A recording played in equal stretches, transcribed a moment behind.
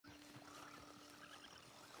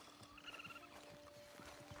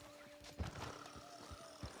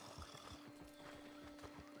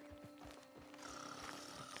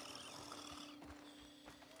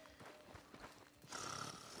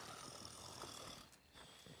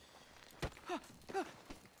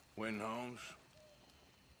Holmes.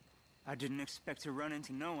 I didn't expect to run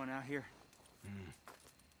into no one out here.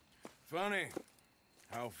 Funny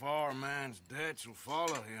how far a man's debts will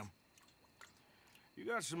follow him. You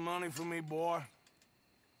got some money for me, boy?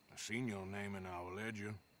 I seen your name in our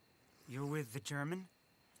ledger. You're with the German?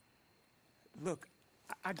 Look,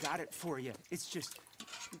 I got it for you. It's just,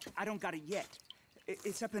 I don't got it yet.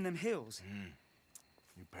 It's up in them hills.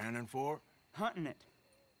 You panning for it? Hunting it.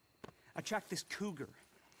 I tracked this cougar.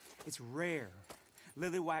 It's rare.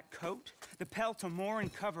 Lily white coat. The pelt will more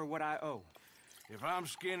and cover what I owe. If I'm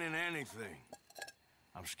skinning anything,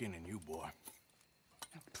 I'm skinning you, boy.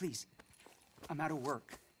 Please, I'm out of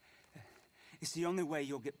work. It's the only way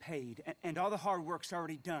you'll get paid, and all the hard work's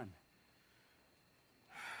already done.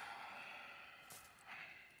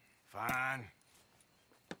 Fine.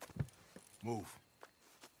 Move.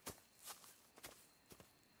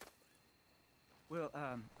 We'll,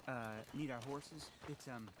 need our horses. It's,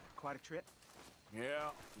 quite a trip. Yeah.